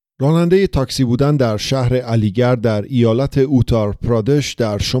راننده تاکسی بودن در شهر علیگڑ در ایالت اوتار پرادش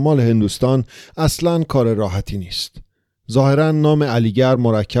در شمال هندوستان اصلاً کار راحتی نیست. ظاهراً نام علیگڑ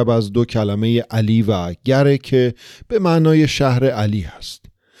مرکب از دو کلمه علی و گره که به معنای شهر علی هست.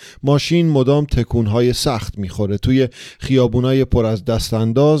 ماشین مدام تکونهای سخت میخوره توی خیابونای پر از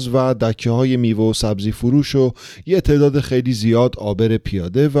دستانداز و دکه‌های میوه و سبزی فروش و یه تعداد خیلی زیاد عابر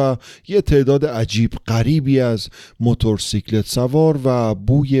پیاده و یه تعداد عجیب غریبی از موتورسیکلت سوار و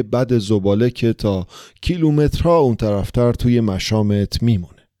بوی بد زباله که تا کیلومترها اون طرفتر توی مشامت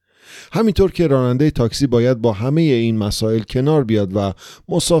میمونه. همینطور که راننده تاکسی باید با همه این مسائل کنار بیاد و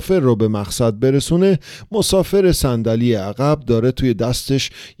مسافر رو به مقصد برسونه، مسافر صندلی عقب داره توی دستش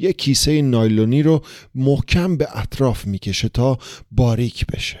یک کیسه نایلونی رو محکم به اطراف میکشه تا باریک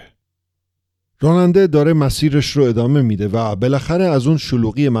بشه. راننده داره مسیرش رو ادامه میده و بالاخره از اون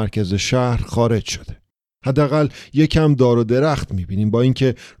شلوغی مرکز شهر خارج شده. حداقل یکم دار و درخت میبینیم، با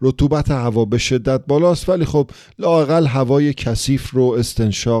اینکه رطوبت هوا به شدت بالاست، ولی خب لااقل هوای کثیف رو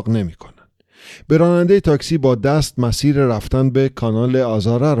استنشاق نمیکنن. به راننده تاکسی با دست مسیر رفتن به کانال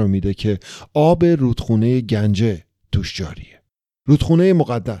آزاره رو میده که آب رودخونه گنجه توش جاریه. رودخونه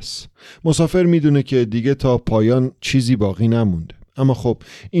مقدس. مسافر میدونه که دیگه تا پایان چیزی باقی نمونده. اما خب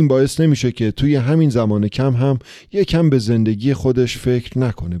این باعث نمیشه که توی همین زمان کم هم یکم به زندگی خودش فکر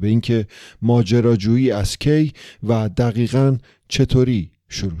نکنه، به اینکه ماجراجویی از کی و دقیقاً چطوری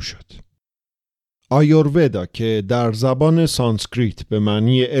شروع شد. آیورودا که در زبان سانسکریت به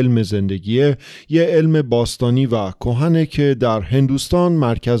معنی علم زندگیه، یه علم باستانی و کهنه که در هندوستان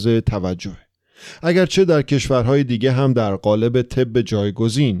مرکز توجهه. اگرچه در کشورهای دیگه هم در قالب طب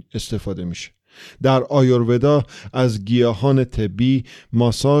جایگزین استفاده میشه. در آیورودا از گیاهان طبی،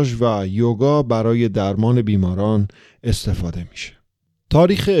 ماساژ و یوگا برای درمان بیماران استفاده میشه.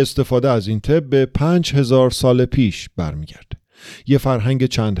 تاریخ استفاده از این طب به 5000 سال پیش برمیگرده. یه فرهنگ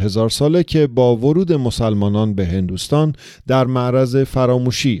چند هزار ساله که با ورود مسلمانان به هندوستان در معرض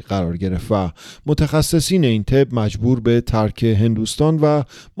فراموشی قرار گرفت و متخصصین این طب مجبور به ترک هندوستان و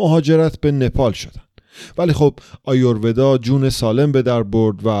مهاجرت به نپال شدند. ولی خب آیورودا جون سالم به در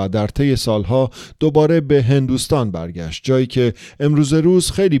برد و در طی سالها دوباره به هندوستان برگشت، جایی که امروز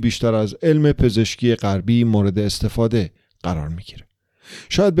روز خیلی بیشتر از علم پزشکی غربی مورد استفاده قرار میگیره.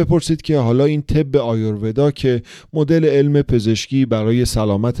 شاید بپرسید که حالا این طب آیورودا که مدل علم پزشکی برای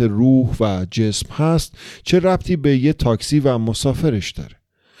سلامت روح و جسم هست چه ربطی به یه تاکسی و مسافرش داره؟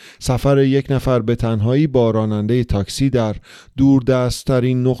 سفر یک نفر به تنهایی با راننده تاکسی در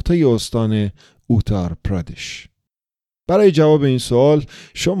دوردست‌ترین نقطه استان اوتار پرادش. برای جواب این سوال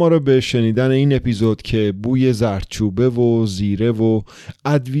شما را به شنیدن این اپیزود که بوی زردچوبه و زیره و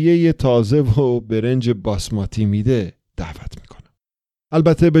ادویه تازه و برنج باسماتی میده دعوت میکنم.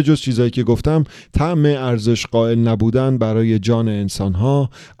 البته به جز چیزایی که گفتم، طعم ارزش قائل نبودن برای جان انسانها،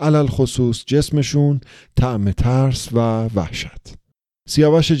 علل خصوص جسمشون، طعم ترس و وحشت.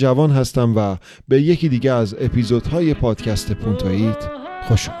 سیاوش جوان هستم و به یکی دیگه از اپیزودهای پادکست پونتویت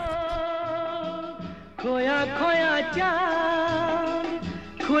خوش اومدید. खोया खोया चांद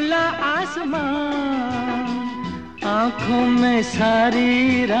खुला आसमान आँखों में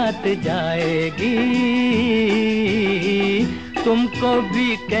सारी रात जाएगी तुमको भी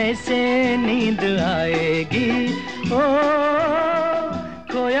कैसे नींद आएगी ओ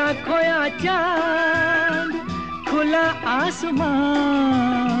खोया खोया चांद खुला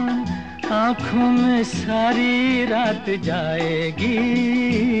आसमान आँखों में सारी रात जाएगी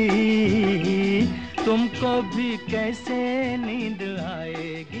तुमको भी कैसे नींद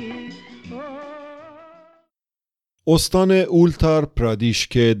आएगी استان اوتار پرادیش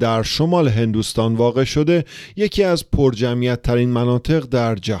که در شمال هندوستان واقع شده یکی از پرجمعیت ترین مناطق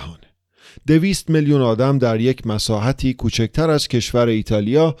در جهانه. 200 میلیون آدم در یک مساحتی کوچکتر از کشور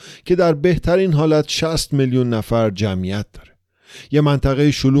ایتالیا که در بهترین حالت 60 میلیون نفر جمعیت داره. یه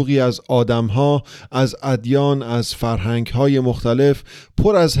منطقه شلوغی از آدم‌ها، از ادیان، از فرهنگ‌های مختلف،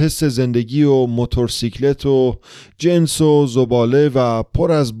 پر از حس زندگی و موتورسیکلت و جنس و زباله و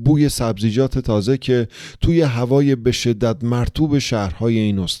پر از بوی سبزیجات تازه که توی هوای به شدت مرطوب شهرهای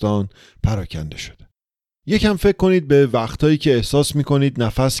این استان پراکنده شده. یکم فکر کنید به وقتایی که احساس می‌کنید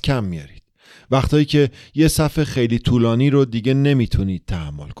نفس کم میارید. وقتایی که یه صف خیلی طولانی رو دیگه نمیتونید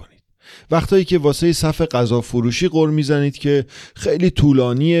تحمل کنید. وقتایی که واسه صف غذا فروشی غر میزنید که خیلی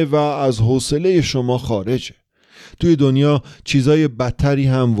طولانیه و از حوصله شما خارجه. توی دنیا چیزای بدتری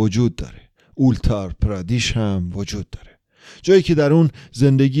هم وجود داره. اوتار پرادیش هم وجود داره. جایی که در اون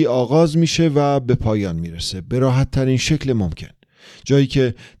زندگی آغاز میشه و به پایان میرسه به راحت ترین شکل ممکن. جایی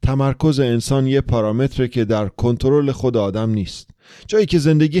که تمرکز انسان یه پارامتره که در کنترل خود آدم نیست. جایی که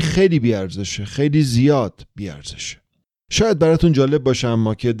زندگی خیلی بیارزشه، خیلی زیاد بیارزشه. شاید براتون جالب باشه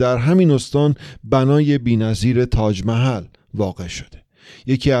اما که در همین استان بنای بی‌نظیر تاج محل واقع شده،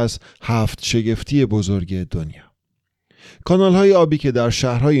 یکی از 7 شگفتی بزرگ دنیا. کانال‌های آبی که در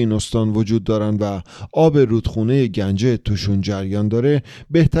شهرهای این استان وجود دارند و آب رودخونه گنجه توشون جریان داره،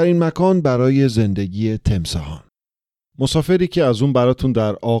 بهترین مکان برای زندگی تمساحان. مسافری که از اون براتون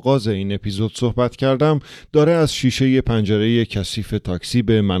در آغاز این اپیزود صحبت کردم داره از شیشه پنجره کثیف تاکسی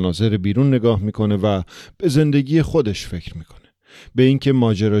به مناظر بیرون نگاه میکنه و به زندگی خودش فکر میکنه، به اینکه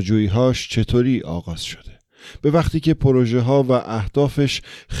ماجراجویی‌هاش چطوری آغاز شده، به وقتی که پروژه ها و اهدافش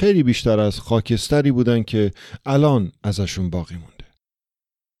خیلی بیشتر از خاکستری بودن که الان ازشون باقی مونده.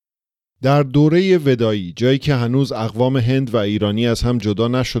 در دوره ودایی، جایی که هنوز اقوام هند و ایرانی از هم جدا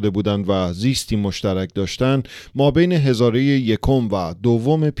نشده بودند و زیستی مشترک داشتند، مابین هزاره یکم و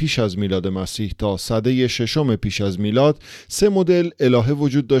دوم پیش از میلاد مسیح تا سده ششم پیش از میلاد 3 مدل الهه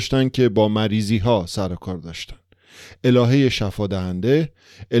وجود داشتند که با مریضی ها سر و کار داشتند. الهه شفا دهنده،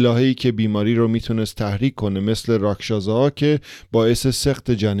 الهه‌ای که بیماری رو میتونست تحریک کنه مثل راکشازها که باعث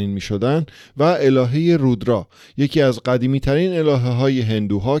سقط جنین میشدن، و الهه رودرا، یکی از قدیمی ترین الهه های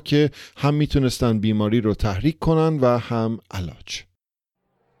هندوها که هم میتونستن بیماری رو تحریک کنن و هم علاج.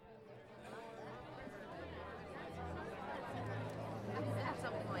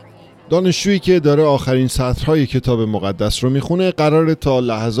 دانشجویی که داره آخرین سطرهای کتاب مقدس رو میخونه قراره تا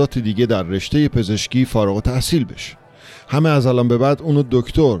لحظات دیگه در رشته پزشکی فارغ التحصیل بشه. همه از الان به بعد اونو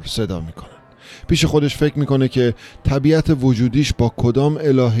دکتر صدا میکنن. پیش خودش فکر میکنه که طبیعت وجودیش با کدام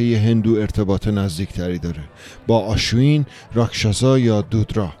الهه هندو ارتباط نزدیکتری داره، با آشوین، راکشاسا یا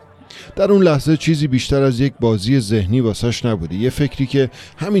دودرا. در اون لحظه چیزی بیشتر از یک بازی ذهنی واسش نبوده، یه فکری که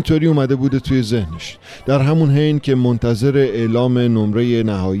همینطوری اومده بوده توی ذهنش، در همون حین که منتظر اعلام نمره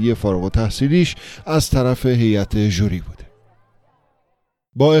نهایی فارغ التحصیلیش از طرف هیئت ژوری بوده.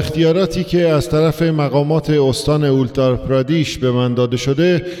 با اختیاراتی که از طرف مقامات استان اولتار پرادیش به من داده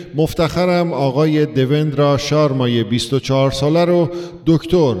شده، مفتخرم آقای دیوندرا شارمای 24 ساله رو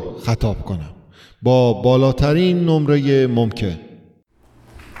دکتر خطاب کنم با بالاترین نمره ممکن.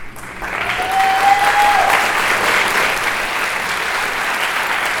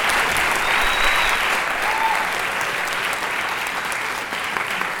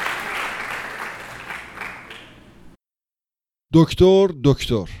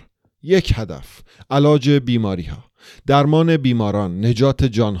 دکتر، یک هدف: علاج بیماری ها، درمان بیماران، نجات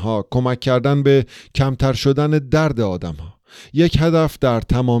جانها، کمک کردن به کمتر شدن درد آدم ها. یک هدف در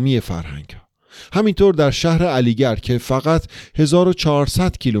تمامی فرهنگ ها. همینطور در شهر علیگر که فقط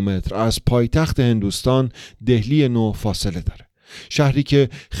 1400 کیلومتر از پایتخت هندوستان دهلی نو فاصله داره، شهری که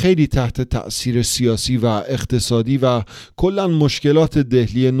خیلی تحت تأثیر سیاسی و اقتصادی و کلاً مشکلات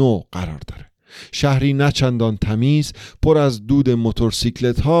دهلی نو قرار داره. شهری نچندان تمیز، پر از دود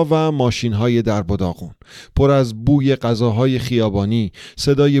موتورسیکلت ها و ماشین های درب و داغون، پر از بوی غذاهای خیابانی،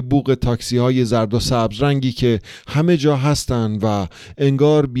 صدای بوق تاکسی های زرد و سبز رنگی که همه جا هستن و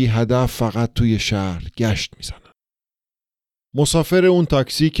انگار بی هدف فقط توی شهر گشت میزنن. مسافر اون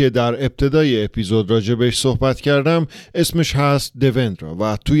تاکسی که در ابتدای اپیزود راجبش صحبت کردم اسمش هست دیوندرا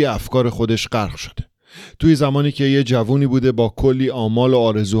و توی افکار خودش غرق شده. توی زمانی که یه جوونی بوده با کلی آمال و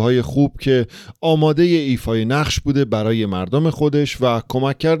آرزوهای خوب که آماده ایفای نقش بوده برای مردم خودش و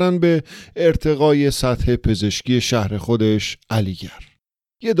کمک کردن به ارتقای سطح پزشکی شهر خودش علیگر.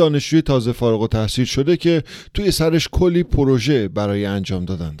 یه دانشجوی تازه فارغ التحصیل شده که توی سرش کلی پروژه برای انجام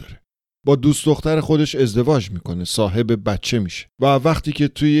دادن داره. با دوست دختر خودش ازدواج میکنه، صاحب بچه میشه و وقتی که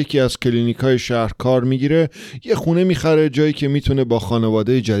توی یکی از کلینیکای شهر کار میگیره یه خونه میخره، جایی که میتونه با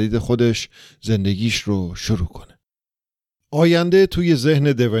خانواده جدید خودش زندگیش رو شروع کنه. آینده توی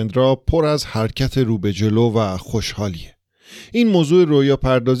ذهن دیوندرا پر از حرکت رو به جلو و خوشحالیه. این موضوع رویا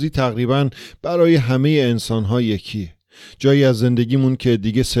پردازی تقریباً برای همه انسان‌ها یکیه. جایی از زندگیمون که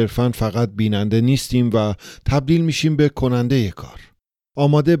دیگه صرفاً فقط بیننده نیستیم و تبدیل میشیم به کننده کار،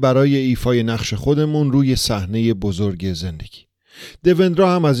 آماده برای ایفای نقش خودمون روی صحنه بزرگ زندگی.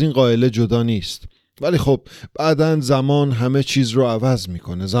 دیوندرا هم از این قاعده جدا نیست، ولی خب بعداً زمان همه چیز رو عوض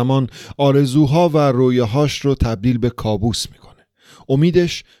میکنه. زمان آرزوها و رویاهاش رو تبدیل به کابوس میکنه.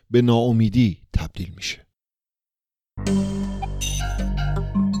 امیدش به ناامیدی تبدیل میشه.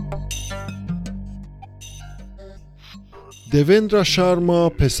 دیوندرا شارما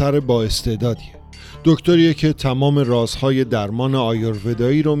پسر با استعدادیه. دکتریه که تمام رازهای درمان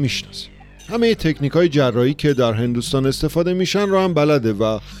آیورودایی رو میشناسه. همه تکنیک‌های جراحی که در هندوستان استفاده میشن رو هم بلده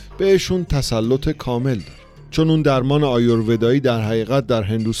و بهشون تسلط کامل داره. چون اون درمان آیورودایی در حقیقت در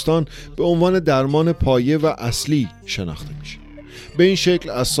هندوستان به عنوان درمان پایه و اصلی شناخته میشه. به این شکل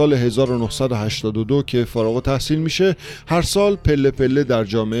از سال 1982 که فارغ التحصیل میشه هر سال پله پله در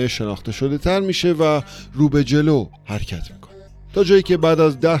جامعه شناخته شده تر میشه و رو به جلو حرکت میکنه تا جایی که بعد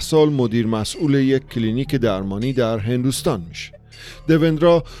از 10 سال مدیر مسئول یک کلینیک درمانی در هندوستان میشه.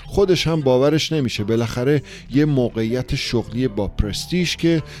 دیوندرا خودش هم باورش نمیشه بالاخره یه موقعیت شغلی با پرستیژ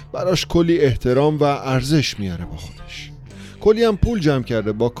که براش کلی احترام و ارزش میاره با خودش. کلی هم پول جمع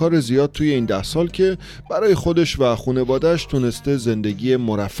کرده با کار زیاد توی این 10 سال که برای خودش و خانواده‌اش تونسته زندگی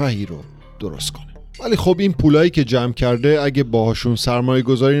مرفهی رو درست کنه. ولی خب این پولایی که جمع کرده اگه باهاشون سرمایه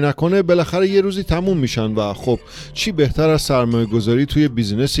گذاری نکنه بالاخره یه روزی تموم میشن و خب چی بهتر از سرمایه گذاری توی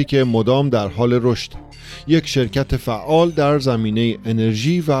بیزینسی که مدام در حال رشد، یک شرکت فعال در زمینه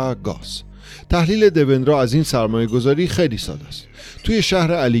انرژی و گاز. تحلیل دیوندرا از این سرمایه گذاری خیلی ساده است. توی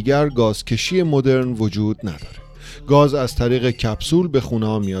شهر علیگر گازکشی مدرن وجود نداره. گاز از طریق کپسول به خونه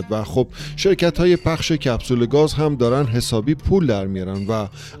ها میاد و خب شرکت های پخش کپسول گاز هم دارن حسابی پول در میارن و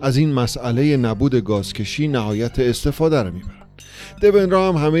از این مسئله نبود گازکشی نهایت استفاده رو میبرن.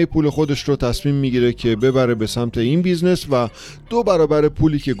 دیوندرا هم همه پول خودش رو تصمیم میگیره که ببره به سمت این بیزنس و 2 برابر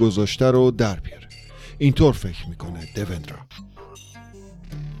پولی که گذاشته رو در بیاره. اینطور فکر میکنه دیوندرا.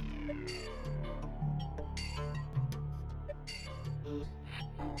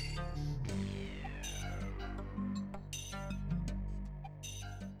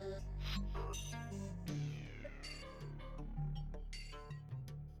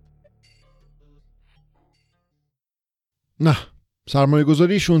 نه، سرمایه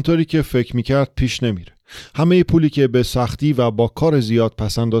گذاریش اونطوری که فکر میکرد پیش نمیره. همه پولی که به سختی و با کار زیاد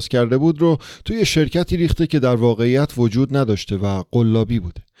پسنداز کرده بود رو توی شرکتی ریخته که در واقعیت وجود نداشته و قلابی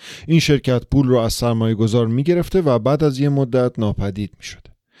بوده. این شرکت پول رو از سرمایه گذار میگرفته و بعد از یه مدت ناپدید میشده.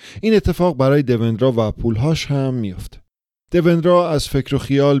 این اتفاق برای دیوندرا و پولهاش هم میفته. دیوندرا از فکر و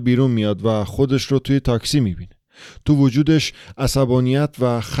خیال بیرون میاد و خودش رو توی تاکسی میبینه. تو وجودش عصبانیت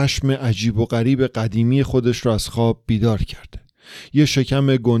و خشم عجیب و غریب قدیمی خودش رو از خواب بیدار کرده. یه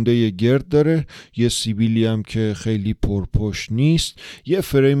شکم گنده گرد داره، یه سیبیلی هم که خیلی پرپشت نیست، یه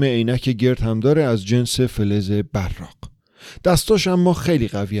فریم عینک گرد هم داره از جنس فلز براق. دستاش اما خیلی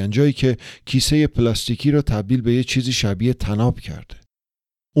قویان، جایی که کیسه پلاستیکی رو تبدیل به یه چیزی شبیه طناب کرده.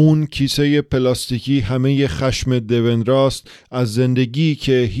 اون کیسه پلاستیکی همه خشم دیوندراست از زندگی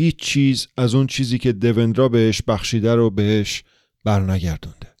که هیچ چیز از اون چیزی که دیوندرا بهش بخشیده رو بهش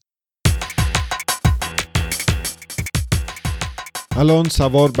برنگردونده. الان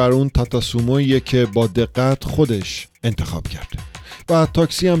سوار بر اون تاتا سومویه که با دقت خودش انتخاب کرده و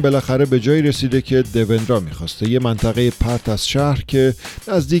تاکسی هم بالاخره به جایی رسیده که دیوندرا میخواسته، یه منطقه پرت از شهر که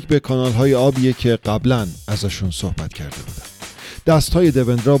نزدیک به کانالهای آبیه که قبلا ازشون صحبت کرده بودن. دستهای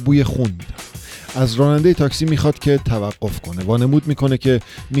دیوندرا بوی خون میدن. از راننده تاکسی میخواد که توقف کنه. وانمود میکنه که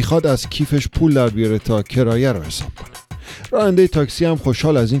میخواد از کیفش پول در بیاره تا کرایه رو حساب کنه. راننده تاکسی هم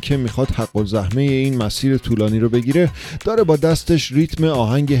خوشحال از این که میخواد حق الزحمه این مسیر طولانی رو بگیره، داره با دستش ریتم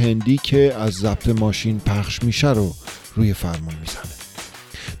آهنگ هندی که از ضبط ماشین پخش میشه رو روی فرمون میزنه.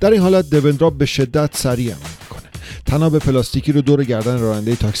 در این حالت دیوندرا به شدت سریع عمل میکنه. طناب پلاستیکی رو دور گردن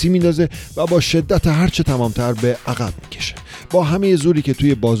راننده تاکسی میندازه و با شدت هرچه تمامتر به عقب میکشه، با همه زوری که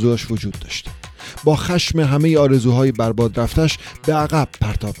توی بازوهاش وجود داشته. با خشم همه آرزوهای برباد رفتش به عقب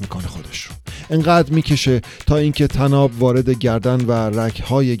پرتاب میکنه خودش رو. انقدر میکشه تا اینکه طناب وارد گردن و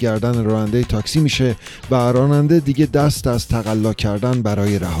رگ‌های گردن راننده تاکسی میشه و راننده دیگه دست از تقلا کردن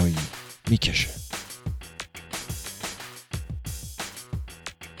برای رهایی میکشه.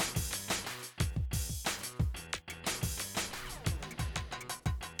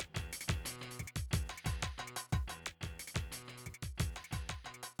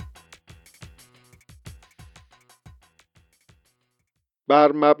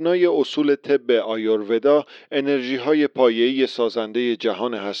 بر مبنای اصول طب آیورودا، انرژی‌های پایه‌ای سازنده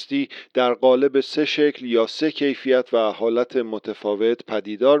جهان هستی در قالب 3 شکل یا 3 کیفیت و حالت متفاوت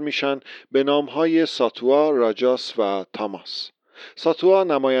پدیدار میشن به نام‌های ساتوا، راجاس و تاماس. ساتوا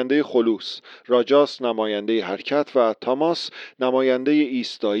نماینده خلوص، راجاس نماینده حرکت و تاماس نماینده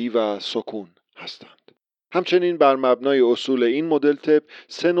ایستایی و سکون هستند. همچنین بر مبنای اصول این مدل طب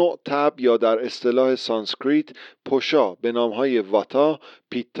 3 نوع تب یا در اصطلاح سانسکریت پوشا به نامهای واتا،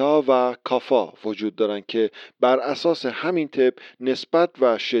 پیتا و کافا وجود دارند که بر اساس همین طب نسبت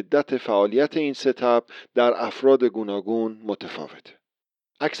و شدت فعالیت این 3 تب در افراد گوناگون متفاوته.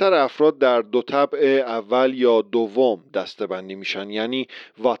 اکثر افراد در 2 تب اول یا دوم دسته‌بندی میشن، یعنی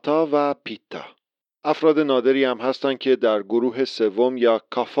واتا و پیتا. افراد نادری هم هستن که در گروه سوم یا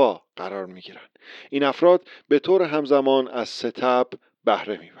کافا قرار میگیرن. این افراد به طور همزمان از 3 تب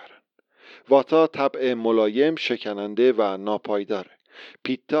بهره میبرن. واتا طبع ملایم، شکننده و ناپایداره.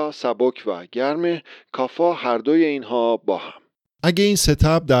 پیتا سبک و گرمه. کافا هر دوی اینها با هم. اگه این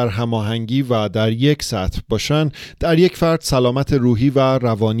ستپ در هماهنگی و در یک سطح باشن، در یک فرد سلامت روحی و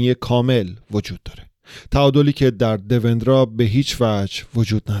روانی کامل وجود داره. تعادلی که در دوندرا به هیچ وجه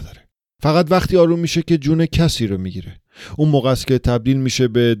وجود نداره. فقط وقتی آروم میشه که جون کسی رو میگیره. اون موقع است که تبدیل میشه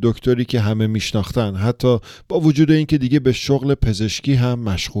به دکتری که همه میشناختن، حتی با وجود اینکه دیگه به شغل پزشکی هم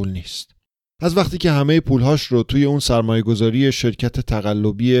مشغول نیست. از وقتی که همه پولهاش رو توی اون سرمایه‌گذاری شرکت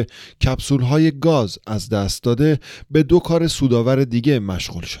تقلبی کپسول‌های گاز از دست داده، به 2 کار سودآور دیگه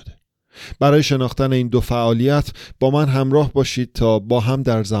مشغول شده. برای شناختن این 2 فعالیت با من همراه باشید تا با هم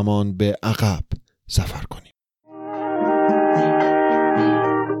در زمان به عقب سفر کنیم.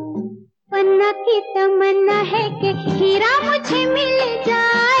 वरना की तमन्ना है कि हीरा मुझे मिल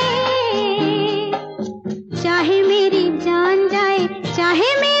जाए, चाहे मेरी जान जाए चाहे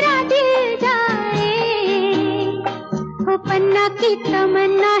मेरा दिल जाए। वो पन्ना की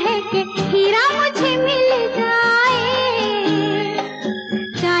तमन्ना है कि हीरा मुझे मिल जाए,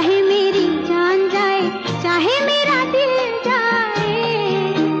 चाहे मेरी जान जाए चाहे मेरा दिल जाए।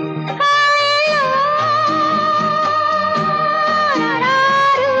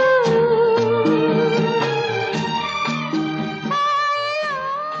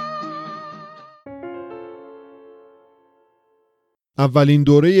 اولین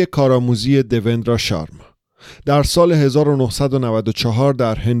دوره کارآموزی دوندرا شارما. در سال 1994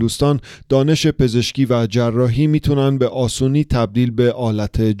 در هندوستان دانش پزشکی و جراحی میتونن به آسونی تبدیل به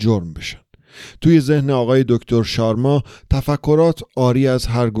آلت جرم بشن. توی ذهن آقای دکتر شارما تفکرات عاری از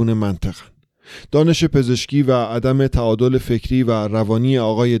هر گونه منطقن. دانش پزشکی و عدم تعادل فکری و روانی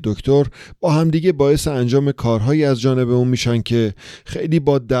آقای دکتر با همدیگه باعث انجام کارهایی از جانب اون میشن که خیلی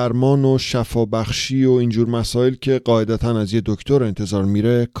با درمان و شفابخشی و اینجور مسائل که قاعدتاً از یه دکتر انتظار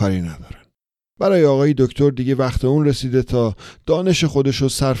میره کاری ندارن. برای آقای دکتر دیگه وقت اون رسیده تا دانش خودشو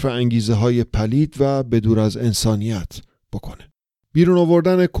صرف انگیزه های پلید و بدور از انسانیت بکنه. بیرون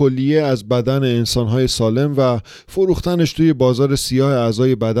آوردن کلیه از بدن انسانهای سالم و فروختنش توی بازار سیاه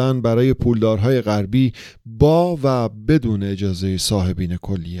اعضای بدن برای پولدارهای غربی با و بدون اجازه صاحبین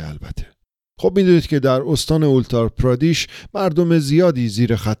کلیه البته. خب میدونید که در استان اولتار پرادیش مردم زیادی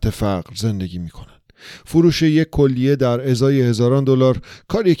زیر خط فقر زندگی میکنن. فروش یک کلیه در ازای هزاران دلار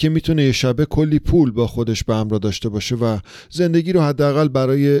کاریه که میتونه یه شبه کلی پول با خودش به همراه داشته باشه و زندگی رو حداقل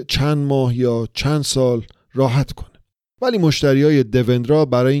برای چند ماه یا چند سال راحت کنه. ولی مشتریای دوندرا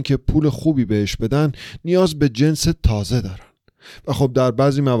برای اینکه پول خوبی بهش بدن نیاز به جنس تازه دارن و خب در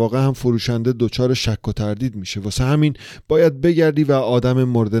بعضی مواقع هم فروشنده دچار شک و تردید میشه. واسه همین باید بگردی و آدم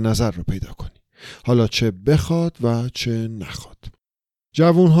مورد نظر رو پیدا کنی، حالا چه بخواد و چه نخواد.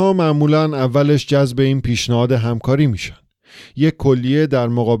 جوانها معمولاً اولش جذب این پیشنهاد همکاری میشن. یک کلیه در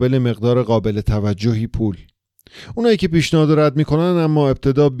مقابل مقدار قابل توجهی پول. اونایی که پیشنهاد رد میکنن اما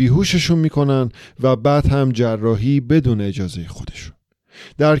ابتدا بیهوششون میکنن و بعد هم جراحی بدون اجازه خودشون.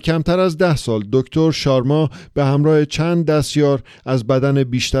 در کمتر از 10 سال دکتر شارما به همراه چند دستیار از بدن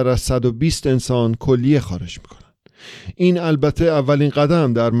بیشتر از 120 انسان کلیه خارج میکنن. این البته اولین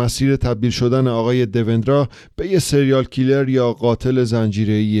قدم در مسیر تبدیل شدن آقای دوندرا به یه سریال کیلر یا قاتل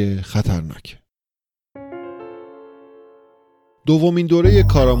زنجیره‌ای خطرناک. دومین دوره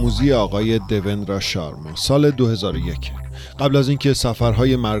کارآموزی آقای دوندرا شارما سال 2001. قبل از اینکه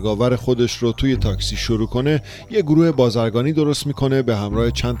سفرهای مرگاور خودش رو توی تاکسی شروع کنه، یه گروه بازرگانی درست میکنه به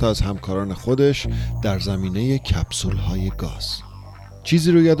همراه چند تا از همکاران خودش در زمینه کپسول‌های گاز.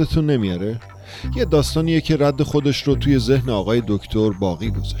 چیزی رو یادتون نمیاره؟ یه داستانیه که رد خودش رو توی ذهن آقای دکتر باقی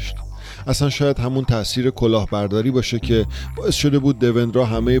گذاشت. اصلا شاید همون تأثیر کلاهبرداری باشه که باعث شده بود دوندرا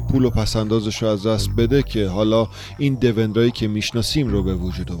همه پول و پسندازش رو از دست بده که حالا این دوندرایی که میشناسیم رو به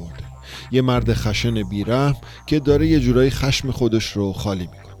وجود آورده. یه مرد خشن بیرحم که داره یه جورایی خشم خودش رو خالی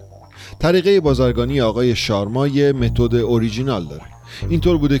میکنه. طریقه بازرگانی آقای شارما یه متد اوریجینال داره.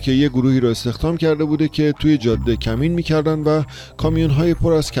 اینطور بوده که یه گروهی رو استخدام کرده بوده که توی جاده کمین میکردن و کامیون‌های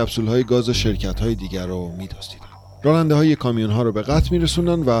پر از کپسول‌های گاز شرکت‌های دیگر رو می‌دزدیدن. راننده‌های کامیون‌ها رو به قطع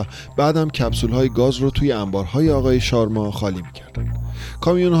می‌رسوندن و بعدم کپسول‌های گاز رو توی انبارهای آقای شارما خالی می‌کردن.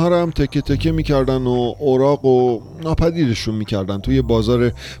 کامیون‌ها رو هم تکه تکه می‌کردن و اوراق و ناپدیدشون می‌کردن توی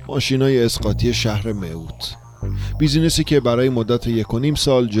بازار ماشینای اسقاطی شهر موت. بیزینسی که برای مدت 1.5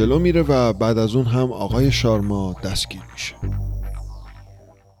 سال جلو میره و بعد از اون هم آقای شارما دستگیر میشه.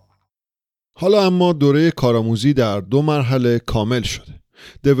 حالا اما دوره کارآموزی در 2 مرحله کامل شده.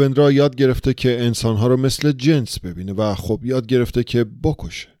 دوندرا یاد گرفته که انسانها رو مثل جنس ببینه و خب یاد گرفته که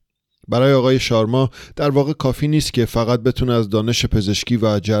بکشه. برای آقای شارما در واقع کافی نیست که فقط بتونه از دانش پزشکی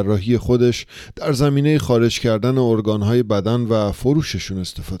و جراحی خودش در زمینه خارج کردن ارگانهای بدن و فروششون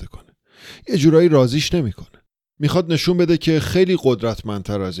استفاده کنه. یه جورایی راضیش نمیکنه. میخواد نشون بده که خیلی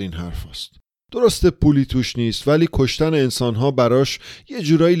قدرتمندتر از این حرف است. درسته پولی توش نیست، ولی کشتن انسانها براش یه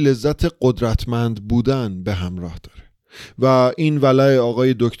جورایی لذت قدرتمند بودن به همراه داره و این ولع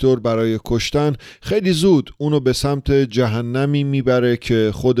آقای دکتر برای کشتن خیلی زود اونو به سمت جهنمی میبره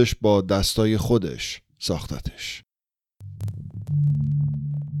که خودش با دستای خودش ساختتش.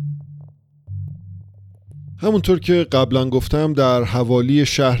 همونطور که قبلا گفتم در حوالی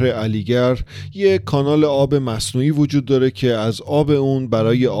شهر علیگر یه کانال آب مصنوعی وجود داره که از آب اون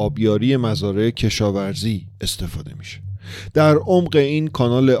برای آبیاری مزارع کشاورزی استفاده میشه. در عمق این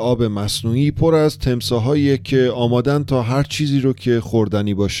کانال آب مصنوعی پر از تمساهایی که آمادن تا هر چیزی رو که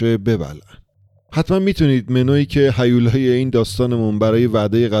خوردنی باشه ببلن. حتما میتونید منویی که هیولای این داستانمون برای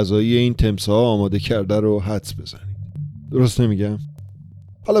وعده غذایی این تمساها آماده کرده رو حدس بزنید. درست نمیگم؟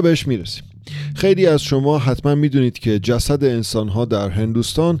 حالا بهش میرسیم. خیلی از شما حتما میدونید که جسد انسانها در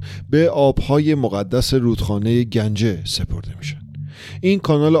هندوستان به آبهای مقدس رودخانه گنجه سپرده میشن. این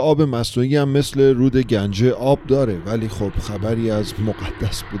کانال آب مصنوعی هم مثل رود گنجه آب داره، ولی خب خبری از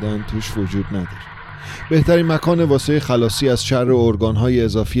مقدس بودن توش وجود نداره. بهترین مکان واسه خلاصی از شر ارگانهای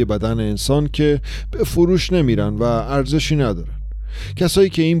اضافی بدن انسان که به فروش نمیرن و ارزشی ندارن. کسایی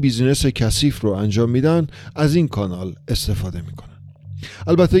که این بیزینس کثیف رو انجام میدن از این کانال استفاده میکنن.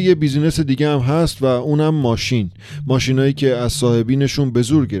 البته یه بیزینس دیگه هم هست و اونم ماشینایی که از صاحبینشون به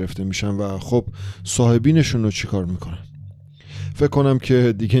زور گرفته میشن و خب صاحبینشون رو چیکار میکنن؟ فکر کنم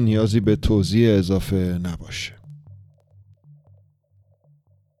که دیگه نیازی به توضیح اضافه نباشه.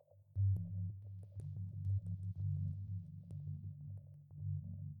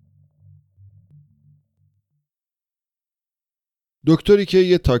 دکتری که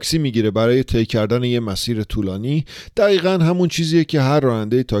یه تاکسی میگیره برای طی کردن یه مسیر طولانی دقیقاً همون چیزیه که هر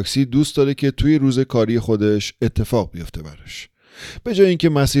راننده تاکسی دوست داره که توی روز کاری خودش اتفاق بیفته براش. به جای اینکه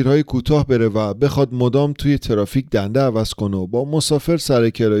مسیرهای کوتاه بره و بخواد مدام توی ترافیک دنده عوض کنه و با مسافر سر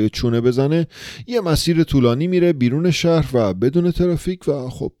کرایه چونه بزنه، یه مسیر طولانی میره بیرون شهر و بدون ترافیک و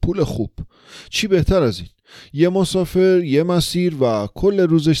خب پول خوب. چی بهتر از این؟ یه مسافر، یه مسیر و کل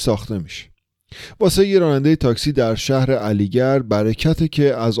روزش ساخته میشه. واسه یه راننده تاکسی در شهر علیگر برکته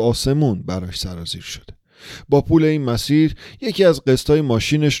که از آسمون براش سرازیر شده. با پول این مسیر یکی از قسطای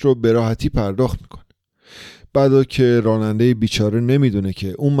ماشینش رو به راحتی پرداخت میکنه. بعدا که راننده بیچاره نمیدونه که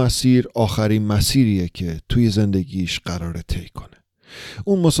اون مسیر آخرین مسیریه که توی زندگیش قراره طی کنه.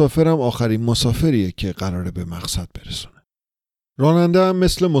 اون مسافرم آخرین مسافریه که قراره به مقصد برسونه. راننده هم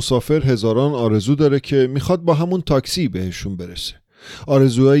مثل مسافر هزاران آرزو داره که میخواد با همون تاکسی بهشون برسه.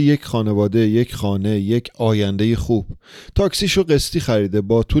 آرزوهای یک خانواده، یک خانه، یک آینده خوب. تاکسیشو قسطی خریده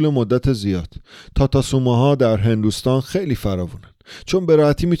با طول مدت زیاد. تاتاسوماها در هندوستان خیلی فراوونن، چون به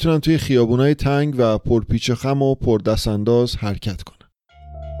راحتی میتونن توی خیابونای تنگ و پرپیچ و خم و پردستانداز حرکت کنن.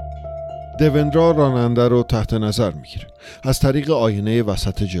 دوندرا راننده رو تحت نظر میگیره از طریق آینه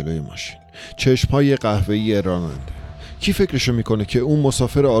وسط جلوی ماشین. چشمهای قهوه‌ای راننده. کی فکرشو میکنه که اون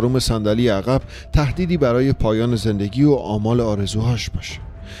مسافر آروم صندلی عقب تهدیدی برای پایان زندگی و آمال آرزوهاش باشه؟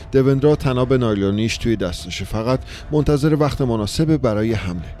 دوندرا تناب نایلونیش توی دستشه، فقط منتظر وقت مناسب برای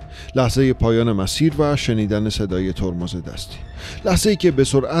حمله. لحظه پایان مسیر و شنیدن صدای ترمز دستی. لحظه‌ای که به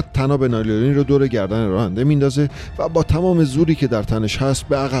سرعت تناب نایلونی رو دور گردن راننده میندازه و با تمام زوری که در تنش هست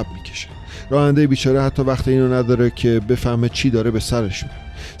به عقب میکشه. راننده بیچاره حتی وقت اینو نداره که بفهمه چی داره به سرش میاد.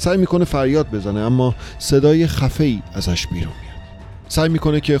 سعی میکنه فریاد بزنه اما صدای خفه‌ای ازش بیرون میاد. سعی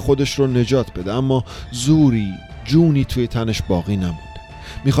میکنه که خودش رو نجات بده اما زوری، جونی توی تنش باقی نمونده.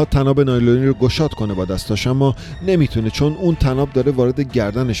 میخواد تناب نایلونی رو گشاد کنه با دستاش اما نمیتونه، چون اون تناب داره وارد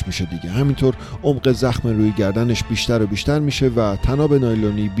گردنش میشه دیگه. همینطور عمق زخم روی گردنش بیشتر و بیشتر میشه و تناب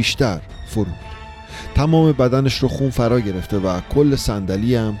نایلونی بیشتر فرو میره. تمام بدنش رو خون فرا گرفته و کل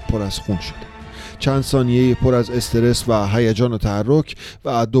صندلی هم پر از خون شده. چند ثانیه پر از استرس و هیجان و تحرک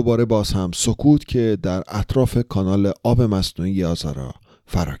و دوباره باز هم سکوت که در اطراف کانال آب مصنوعی آزارا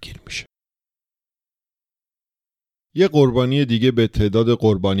فراگیر میشه. یه قربانی دیگه به تعداد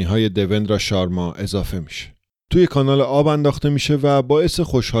قربانی‌های دوندرا شارما اضافه میشه. توی کانال آب انداخته میشه و باعث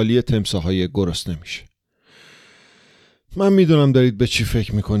خوشحالی تمساح‌های گرسنه میشه. من میدونم دارید به چی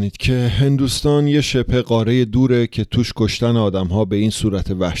فکر میکنید که هندوستان یه شبه قاره دوره که توش کشتن آدم‌ها به این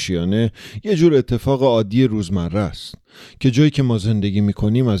صورت وحشیانه یه جور اتفاق عادی روزمره است که جایی که ما زندگی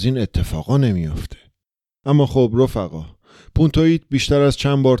میکنیم از این اتفاقا نمیافته. اما خب رفقا، پونتویت بیشتر از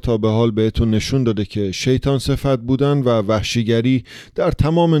چند بار تا به حال بهتون نشون داده که شیطان صفت بودن و وحشیگری در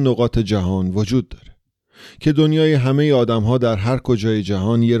تمام نقاط جهان وجود داره، که دنیای همه آدم‌ها در هر کجای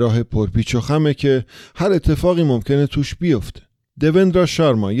جهان یه راه پرپیچ و خمه که هر اتفاقی ممکنه توش بیفته. دوندرا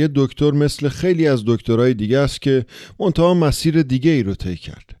شارما یه دکتر مثل خیلی از دکترای دیگه است که منتها مسیر دیگه ای رو طی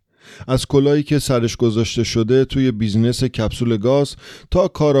کرده. از کلاهی که سرش گذاشته شده توی بیزینس کپسول گاز تا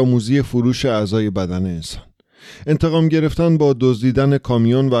کارآموزی فروش اعضای بدن انسان. انتقام گرفتن با دزدیدن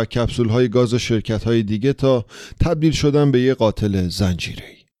کامیون و کپسول‌های گاز شرکت‌های دیگه تا تبدیل شدن به یه قاتل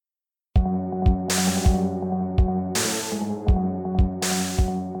زنجیره‌ای.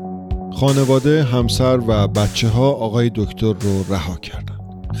 خانواده، همسر و بچه‌ها آقای دکتر رو رها کردن.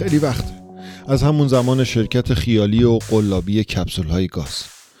 خیلی وقته. از همون زمان شرکت خیالی و قلابی کپسول‌های گاز.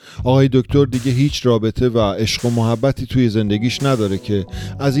 آقای دکتر دیگه هیچ رابطه و عشق و محبتی توی زندگیش نداره که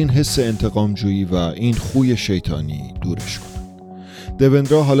از این حس انتقامجویی و این خوی شیطانی دورش کنه.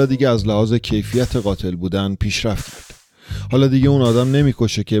 دوندرا حالا دیگه از لحاظ کیفیت قاتل بودن پیشرفت کرده. حالا دیگه اون آدم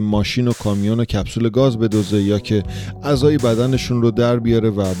نمیکشه که ماشین و کامیون و کپسول گاز بدزده یا که اعضای بدنشون رو در بیاره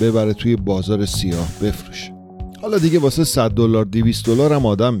و ببره توی بازار سیاه بفروشه. حالا دیگه واسه $100 $200 هم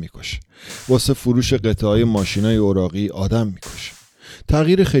آدم میکشه. واسه فروش قطعه‌های ماشینای اوراقی آدم میکشه.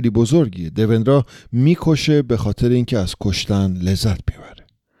 تغییر خیلی بزرگیه. دوندرا میکشه به خاطر اینکه از کشتن لذت میبره.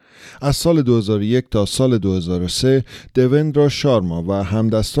 از سال 2001 تا سال 2003 دوندرا شارما و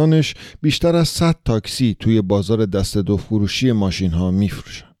همدستانش بیشتر از 100 تاکسی توی بازار دست دو فروشی ماشین ها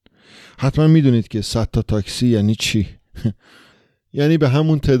میفروشن. حتما میدونید که 100 تا تاکسی یعنی چی؟ یعنی به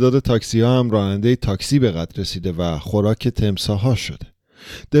همون تعداد تاکسی ها هم راننده تاکسی به قد رسیده و خوراک تمساح‌ها شده.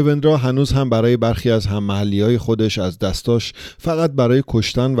 دوندرا هنوز هم برای برخی از هم محلی‌های خودش از دستاش فقط برای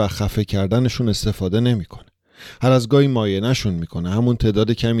کشتن و خفه کردنشون استفاده نمی‌کنه. هر از گاهی معاینه‌شون می‌کنه، همون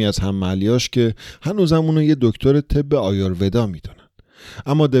تعداد کمی از هم محلیاش که هنوز همونو یه دکتر طب آیورودا میدونن.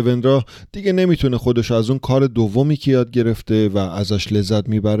 اما دوندرا دیگه نمیتونه خودش از اون کار دومی که یاد گرفته و ازش لذت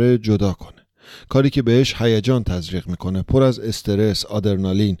میبره جدا کنه. کاری که بهش هیجان تزریق میکنه، پر از استرس،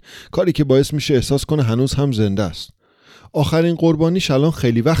 آدرنالین، کاری که باعث میشه احساس کنه هنوز هم زنده است. آخرین قربانیش الان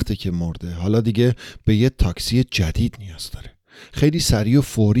خیلی وقته که مرده. حالا دیگه به یه تاکسی جدید نیاز داره. خیلی سریع و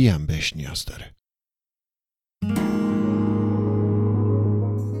فوری هم بهش نیاز داره.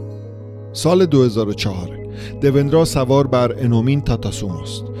 سال 2004 دوندرا سوار بر انومین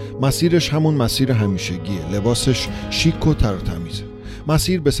تاتاسوماست. مسیرش همون مسیر همیشگیه. لباسش شیک و تر و تمیزه.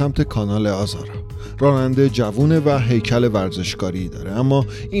 مسیر به سمت کانال آزارا. راننده جوونه و هیکل ورزشکاری داره، اما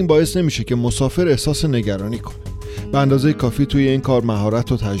این باعث نمیشه که مسافر احساس نگرانی کنه. به اندازه کافی توی این کار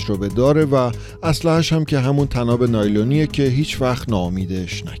مهارت و تجربه داره و اسلحه‌اش هم که همون طناب نایلونیه که هیچ وقت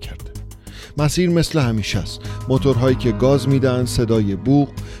ناامیدش نکرده. مسیر مثل همیشه است. موتورهایی که گاز میدن، صدای بوق،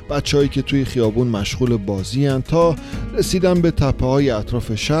 بچه‌هایی که توی خیابون مشغول بازی ان تا رسیدن به تپه‌های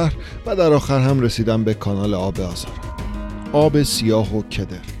اطراف شهر و در آخر هم رسیدن به کانال آب آزارا. آب سیاه و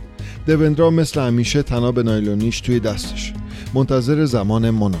کدر. دوندرا مثل همیشه طناب نایلونیش توی دستش، منتظر زمان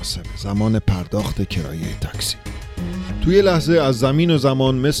مناسب، زمان پرداخت کرایه تاکسی. توی لحظه از زمین و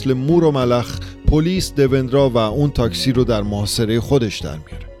زمان مثل مور و ملخ پلیس دوندرا و اون تاکسی رو در محاصره خودش در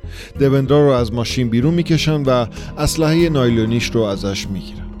میاره. دوندرا رو از ماشین بیرون میکشن و اسلحه نایلونیش رو ازش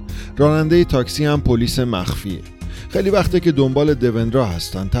میگیرن. راننده تاکسی هم پلیس مخفیه. خیلی وقته که دنبال دوندرا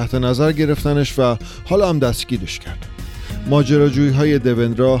هستن، تحت نظر گرفتنش و حالا هم دستگیرش کردن. ماجراجویی های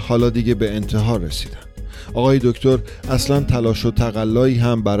دوندرا حالا دیگه به انتها رسیدن. آقای دکتر اصلا تلاش و تقلایی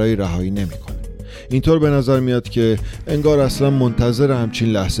هم برای رهایی نمیکنه. اینطور به نظر میاد که انگار اصلا منتظر همچین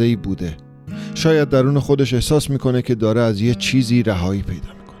لحظه‌ای بوده. شاید درون خودش احساس میکنه که داره از یه چیزی رهایی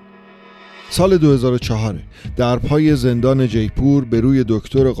پیدا میکنه. سال 2004 درپای زندان جیپور به روی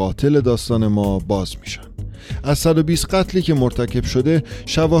دکتر قاتل داستان ما باز میشن. از 120 قتلی که مرتکب شده،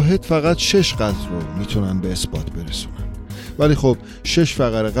 شواهد فقط 6 قتل رو میتونن به اثبات برسونن. ولی خب 6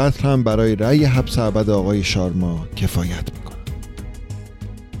 فقره قتل هم برای رأی حبس ابد آقای شارما کفایت میکنه.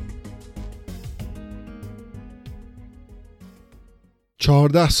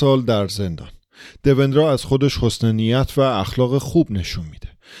 14 سال در زندان. دوندرا از خودش حسن نیت و اخلاق خوب نشون میده.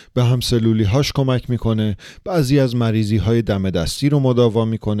 به همسلولی‌هاش کمک میکنه، بعضی از مریضی‌های دم دستی رو مداوا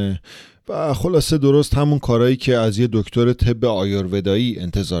میکنه و خلاصه درست همون کارهایی که از یه دکتر طب آیورویدایی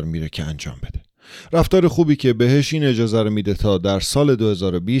انتظار میره که انجام بده. رفتار خوبی که بهش این اجازه رو میده تا در سال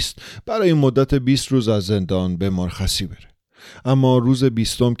 2020 برای مدت 20 روز از زندان به مرخصی بره. اما روز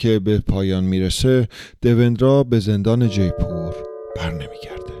 20م که به پایان میرسه، دوندرا به زندان جیپور بر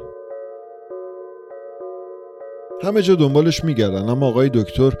نمیگرده. همه جا دنبالش میگردن، اما آقای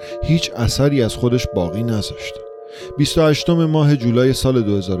دکتر هیچ اثری از خودش باقی نذاشته. 28 ماه جولای سال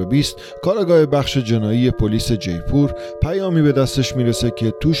 2020 کارآگاه بخش جنایی پلیس جیپور پیامی به دستش میرسه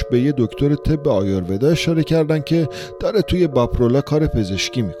که توش به یه دکتر طب آیورودا اشاره کردن که داره توی باپرولا کار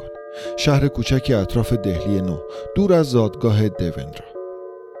پزشکی میکنه. شهر کوچکی اطراف دهلی نو، دور از زادگاه دوندرا.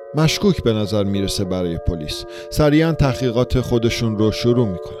 مشکوک به نظر میرسه برای پلیس. سریعا تحقیقات خودشون رو شروع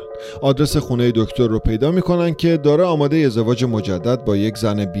میکنن. آدرس خونه دکتر رو پیدا میکنن که داره آماده ازدواج مجدد با یک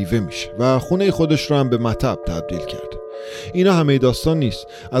زن بیوه میشه و خونه خودش رو هم به مطب تبدیل کرده. اینا همه داستان نیست.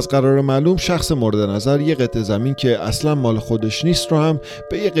 از قرار معلوم شخص مورد نظر یه قطعه زمین که اصلا مال خودش نیست رو هم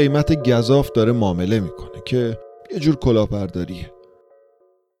به یه قیمت گزاف داره معامله میکنه که یه جور کلاهبرداریه.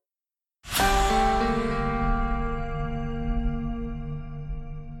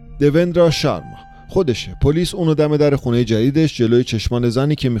 دوندرا شارما خودشه. پلیس اونو دم در خونه جدیدش جلوی چشمان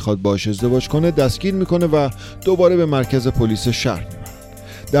زنی که میخواد باهاش ازدواج کنه دستگیر میکنه و دوباره به مرکز پلیس شهر میبرن.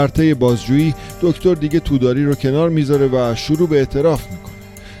 در طی بازجویی دکتر دیگه توداری رو کنار میذاره و شروع به اعتراف میکنه.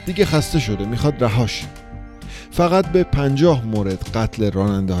 دیگه خسته شده، میخواد رهاش. فقط به 50 مورد قتل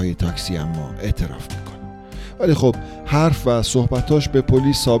راننده های تاکسی اما اعتراف میکنه. ولی خب حرف و صحبتاش به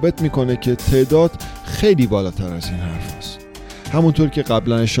پلیس ثابت میکنه که تعداد خیلی بالاتر از این حرف است. همونطور که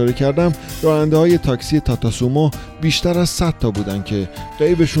قبلا اشاره کردم راننده های تاکسی تاتاسومو بیشتر از 100 تا بودن که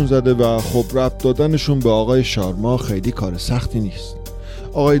غیبشون زده و خب ربط دادنشون به آقای شارما خیلی کار سختی نیست.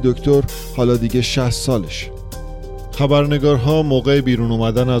 آقای دکتر حالا دیگه 60 سالشه. خبرنگارها موقع بیرون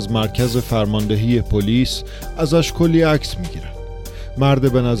اومدن از مرکز فرماندهی پلیس ازش کلی عکس میگیرن.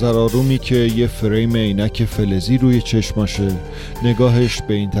 مرد به نظر آرومی که یه فریم عینک فلزی روی چشماشه، نگاهش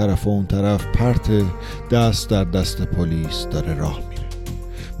به این طرف و اون طرف پرته، دست در دست پلیس داره راه میره.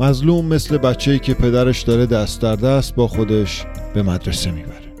 مظلوم مثل بچه‌ای که پدرش داره دست در دست با خودش به مدرسه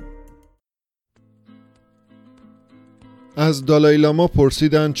میبره. از دالای لاما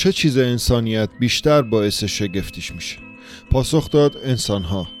پرسیدن چه چیز انسانیت بیشتر باعث شگفتیش میشه. پاسخ داد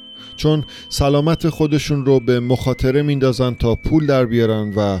انسان‌ها، چون سلامت خودشون رو به مخاطره میندازن تا پول در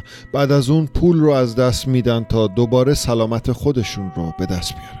بیارن و بعد از اون پول رو از دست میدن تا دوباره سلامت خودشون رو به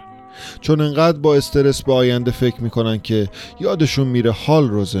دست بیارن. چون انقدر با استرس به آینده فکر میکنن که یادشون میره حال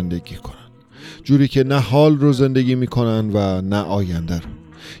رو زندگی کنن. جوری که نه حال رو زندگی میکنن و نه آینده رو.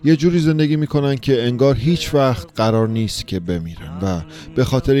 یه جوری زندگی میکنن که انگار هیچ وقت قرار نیست که بمیرن و به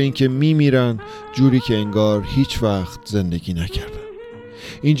خاطر اینکه میمیرن جوری که انگار هیچ وقت زندگی نکردن.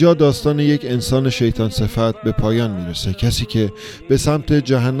 اینجا داستان یک انسان شیطان صفت به پایان میرسه، کسی که به سمت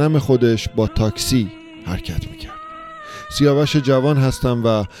جهنم خودش با تاکسی حرکت میکرد. سیاوش جوان هستم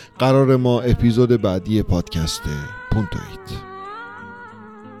و قرار ما اپیزود بعدی پادکست پونتویت.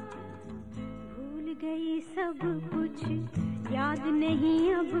 याद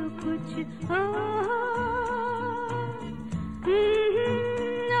नहीं अब कुछ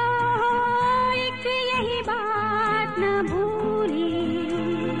एक यही बात न